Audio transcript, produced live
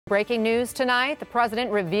Breaking news tonight, the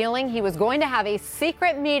president revealing he was going to have a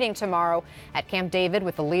secret meeting tomorrow at Camp David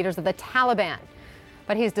with the leaders of the Taliban.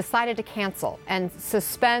 But he's decided to cancel and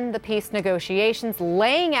suspend the peace negotiations,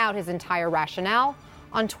 laying out his entire rationale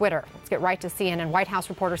on Twitter. Let's get right to CNN White House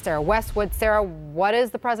reporter Sarah Westwood. Sarah, what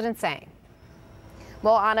is the president saying?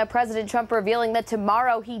 Well, Anna, President Trump revealing that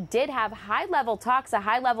tomorrow he did have high-level talks, a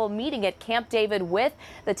high-level meeting at Camp David with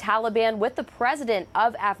the Taliban, with the president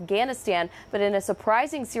of Afghanistan. But in a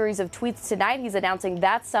surprising series of tweets tonight, he's announcing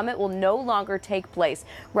that summit will no longer take place.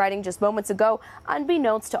 Writing just moments ago,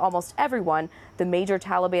 unbeknownst to almost everyone, the major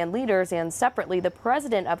Taliban leaders and separately the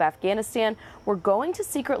president of Afghanistan were going to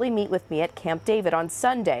secretly meet with me at Camp David on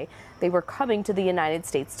Sunday. They were coming to the United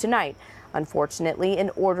States tonight. Unfortunately, in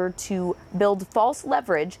order to build false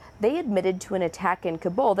leverage, they admitted to an attack in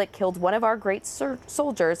Kabul that killed one of our great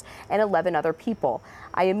soldiers and 11 other people.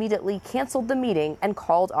 I immediately canceled the meeting and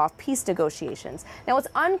called off peace negotiations. Now, it's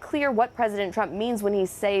unclear what President Trump means when he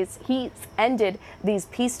says he's ended these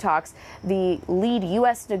peace talks. The lead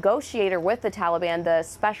U.S. negotiator with the Taliban, the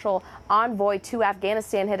special envoy to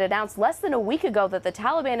Afghanistan, had announced less than a week ago that the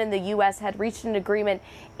Taliban and the U.S. had reached an agreement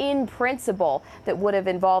in principle that would have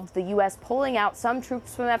involved the U.S. pulling out some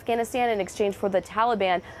troops from Afghanistan in exchange for the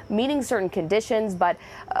Taliban meeting certain conditions. But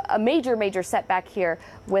a major setback here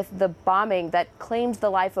with the bombing that claimed the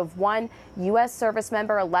life of one U.S. service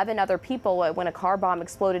member, 11 other people when a car bomb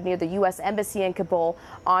exploded near the U.S. Embassy in Kabul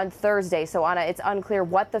on Thursday. So, Anna, it's unclear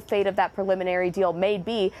what the fate of that preliminary deal may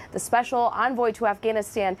be. The special envoy to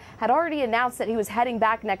Afghanistan had already announced that he was heading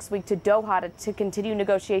back next week to Doha to continue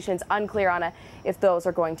negotiations. Unclear, Anna, if those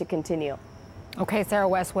are going to continue. Okay, Sarah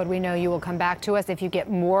Westwood, we know you will come back to us if you get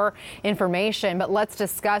more information, but let's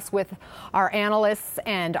discuss with our analysts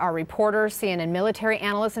and our reporters. CNN military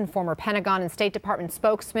analyst and former Pentagon and State Department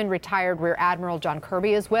spokesman, retired Rear Admiral John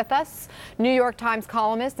Kirby, is with us. New York Times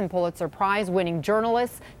columnist and Pulitzer Prize winning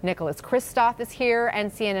journalist Nicholas Kristof is here, and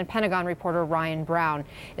CNN Pentagon reporter Ryan Brown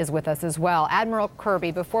is with us as well. Admiral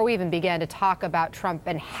Kirby, before we even began to talk about Trump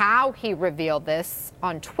and how he revealed this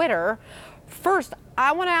on Twitter, first,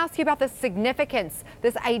 I want to ask you about the significance,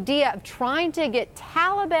 this idea of trying to get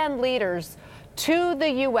Taliban leaders to the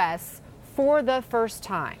U.S. for the first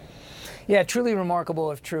time. Yeah, truly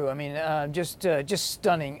remarkable if true. I mean, just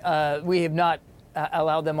stunning. We have not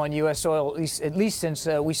allowed them on U.S. soil, at least since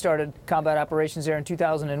we started combat operations there in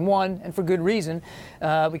 2001, and for good reason,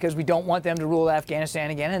 because we don't want them to rule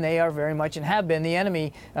Afghanistan again, and they are very much and have been the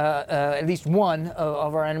enemy, at least one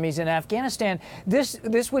of our enemies in Afghanistan.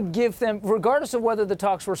 This would give them, regardless of whether the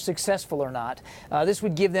talks were successful or not, this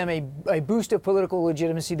would give them a boost of political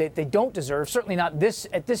legitimacy that they don't deserve, certainly not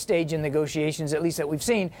at this stage in negotiations, at least that we've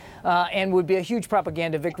seen, and would be a huge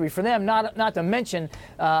propaganda victory for them, not to mention,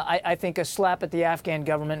 I think, a slap at the Afghan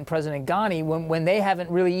government and President Ghani when they haven't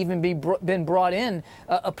really even been brought in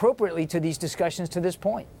appropriately to these discussions to this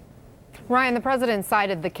point. Ryan, the president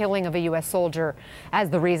cited the killing of a U.S. soldier as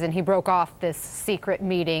the reason he broke off this secret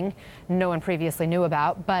meeting no one previously knew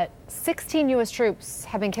about. But 16 U.S. troops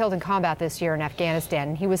have been killed in combat this year in Afghanistan,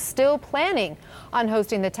 and he was still planning on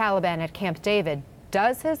hosting the Taliban at Camp David.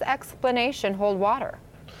 Does his explanation hold water?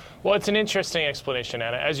 Well, it's an interesting explanation,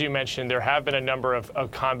 Anna. As you mentioned, there have been a number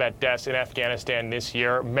of combat deaths in Afghanistan this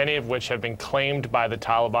year, many of which have been claimed by the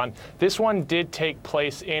Taliban. This one did take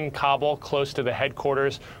place in Kabul, close to the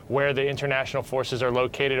headquarters where the international forces are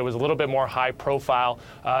located. It was a little bit more high profile.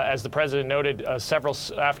 As the president noted, several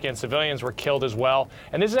Afghan civilians were killed as well.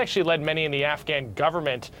 And this has actually led many in the Afghan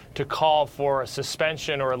government to call for a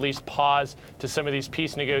suspension or at least pause to some of these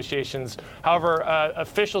peace negotiations. However,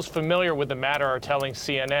 officials familiar with the matter are telling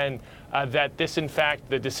CNN that this, in fact,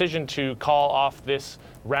 the decision to call off this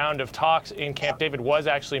round of talks in Camp David was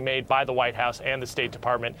actually made by the White House and the State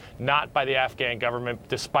Department, not by the Afghan government,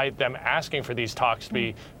 despite them asking for these talks to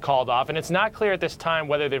be called off. And it's not clear at this time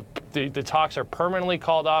whether the talks are permanently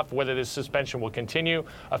called off, whether this suspension will continue.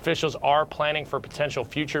 Officials are planning for potential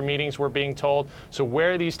future meetings, we're being told. So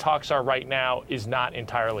where these talks are right now is not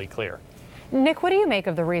entirely clear. Nick, what do you make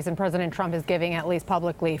of the reason President Trump is giving, at least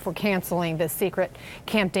publicly, for canceling this secret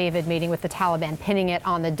Camp David meeting with the Taliban, pinning it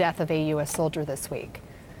on the death of a U.S. soldier this week?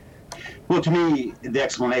 Well, to me, the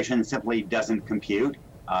explanation simply doesn't compute.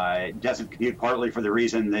 It doesn't compute partly for the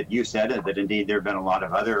reason that you said, that indeed there have been a lot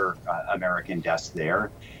of other American deaths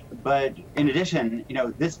there. But in addition,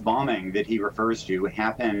 this bombing that he refers to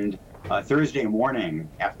happened Thursday morning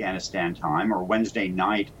Afghanistan time or Wednesday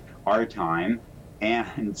night our time.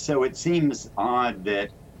 And so it seems odd that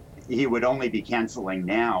he would only be canceling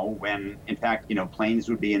now when, in fact, planes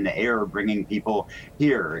would be in the air bringing people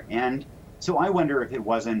here. And so I wonder if it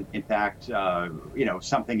wasn't, in fact,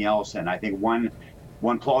 something else. And I think one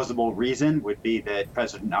One plausible reason would be that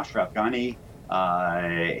President Ashraf Ghani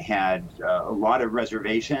had a lot of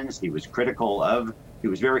reservations. He was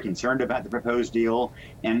very concerned about the proposed deal,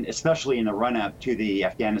 and especially in the run-up to the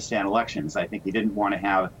Afghanistan elections. I think he didn't want to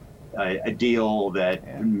have a deal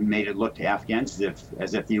that made it look to Afghans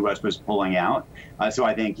as if the U.S. was pulling out. So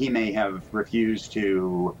I think he may have refused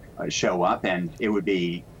to show up, and it would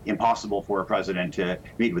be impossible for a president to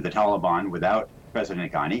meet with the Taliban without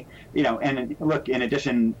President Ghani. And look, in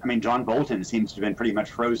addition, I mean, John Bolton seems to have been pretty much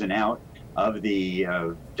frozen out of the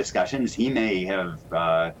discussions. He may have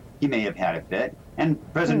had a fit,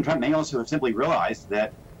 and President Trump may also have simply realized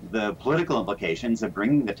that the political implications of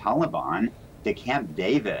bringing the Taliban to Camp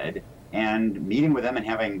David and meeting with them and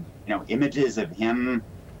having images of him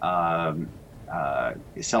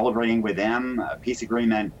celebrating with them a peace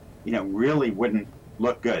agreement really wouldn't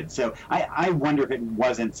look good. So I wonder if it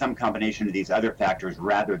wasn't some combination of these other factors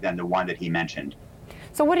rather than the one that he mentioned.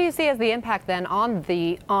 So what do you see as the impact then on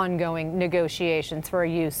the ongoing negotiations for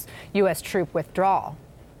a U.S. troop withdrawal?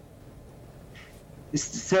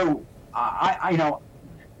 So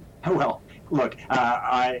look,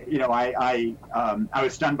 I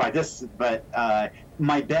was stunned by this, but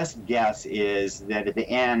my best guess is that at the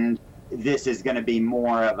end, this is going to be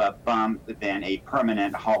more of a bump than a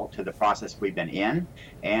permanent halt to the process we've been in.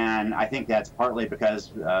 And I think that's partly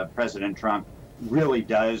because President Trump really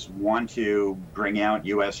does want to bring out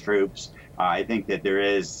U.S. troops. I think that there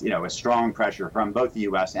is, a strong pressure from both the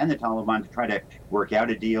U.S. and the Taliban to try to work out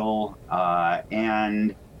a deal.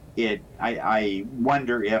 And I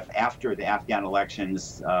wonder if after the Afghan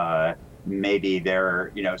elections, maybe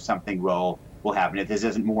there, something will happen. If this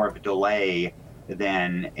isn't more of a delay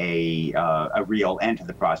than a real end to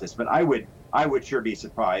the process. But I would sure be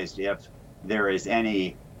surprised if there is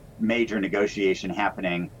any major negotiation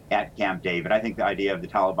happening at Camp David. I think the idea of the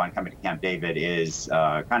Taliban coming to Camp David is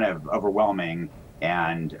kind of overwhelming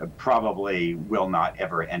and probably will not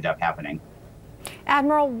ever end up happening.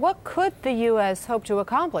 Admiral, what could the U.S. hope to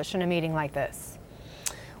accomplish in a meeting like this?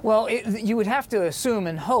 Well, you would have to assume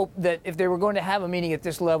and hope that if they were going to have a meeting at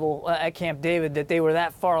this level at Camp David, that they were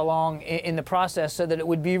that far along in the process so that it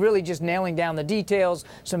would be really just nailing down the details,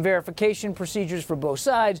 some verification procedures for both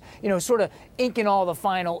sides, sort of inking all the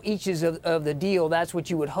final eaches of the deal. That's what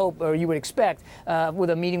you would hope or you would expect with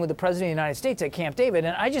a meeting with the President of the United States at Camp David.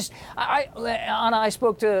 And Anna, I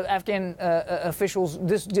spoke to Afghan officials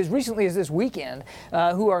as recently as this weekend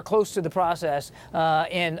who are close to the process,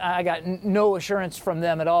 and I got no assurance from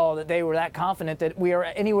them at all that they were that confident that we are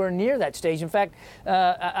anywhere near that stage. In fact,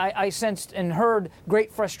 I sensed and heard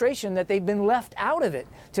great frustration that they've been left out of it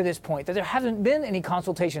to this point, that there hasn't been any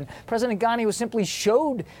consultation. President Ghani was simply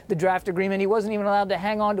showed the draft agreement. He wasn't even allowed to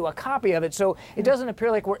hang on to a copy of it. So it doesn't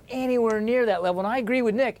appear like we're anywhere near that level. And I agree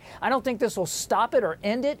with Nick. I don't think this will stop it or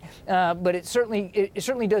end it, but it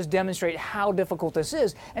certainly does demonstrate how difficult this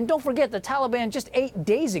is. And don't forget, the Taliban just 8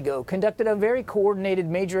 days ago conducted a very coordinated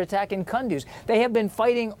major attack in Kunduz. They have been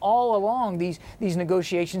fighting all along these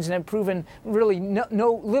negotiations and have proven really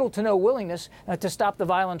little to no willingness to stop the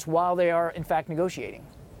violence while they are in fact negotiating.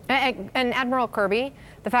 And Admiral Kirby,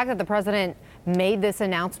 the fact that the president made this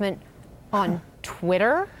announcement on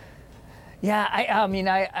Twitter. Yeah,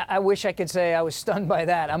 I wish I could say I was stunned by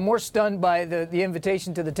that. I'm more stunned by the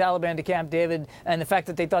invitation to the Taliban to Camp David and the fact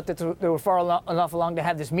that they thought that they were far enough along to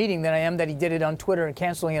have this meeting than I am that he did it on Twitter and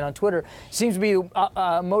canceling it on Twitter. Seems to be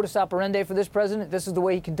a modus operandi for this president. This is the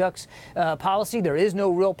way he conducts policy. There is no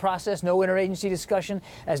real process, no interagency discussion.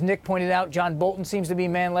 As Nick pointed out, John Bolton seems to be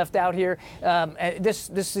man left out here. This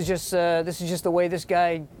is just the way this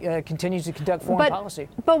guy continues to conduct foreign policy.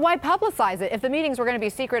 But why publicize it if the meetings were going to be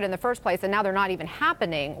secret in the first place? And now they're not even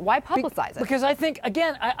happening. Why publicize it? Because I think,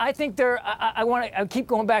 again, I think I keep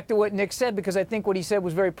going back to what Nick said because I think what he said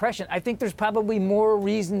was very prescient. I think there's probably more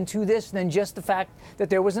reason to this than just the fact that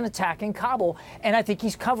there was an attack in Kabul, and I think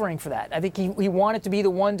he's covering for that. I think he wanted to be the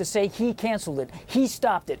one to say he canceled it, he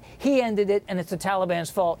stopped it, he ended it, and it's the Taliban's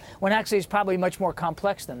fault, when actually it's probably much more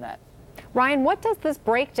complex than that. Ryan, what does this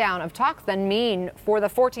breakdown of talks then mean for the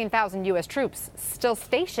 14,000 U.S. troops still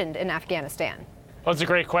stationed in Afghanistan? Well, it's a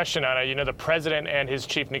great question, Anna. The president and his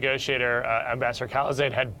chief negotiator, Ambassador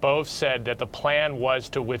Khalilzad, had both said that the plan was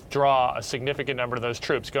to withdraw a significant number of those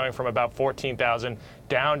troops, going from about 14,000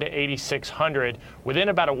 down to 8,600 within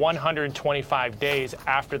about 125 days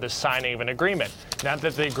after the signing of an agreement. Now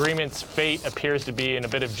that the agreement's fate appears to be in a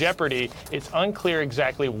bit of jeopardy, it's unclear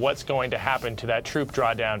exactly what's going to happen to that troop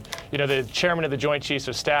drawdown. The chairman of the Joint Chiefs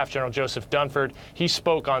of Staff, General Joseph Dunford, he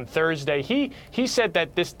spoke on Thursday. He said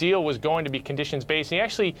that this deal was going to be conditions base.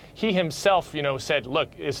 And he himself, said, look,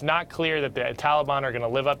 it's not clear that the Taliban are going to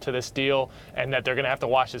live up to this deal and that they're going to have to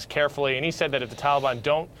watch this carefully. And he said that if the Taliban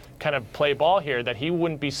don't kind of play ball here, that he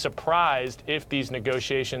wouldn't be surprised if these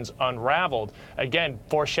negotiations unraveled. Again,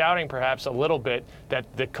 foreshadowing perhaps a little bit that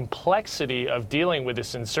the complexity of dealing with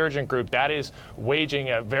this insurgent group that is waging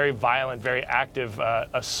a very violent, very active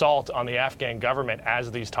assault on the Afghan government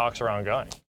as these talks are ongoing.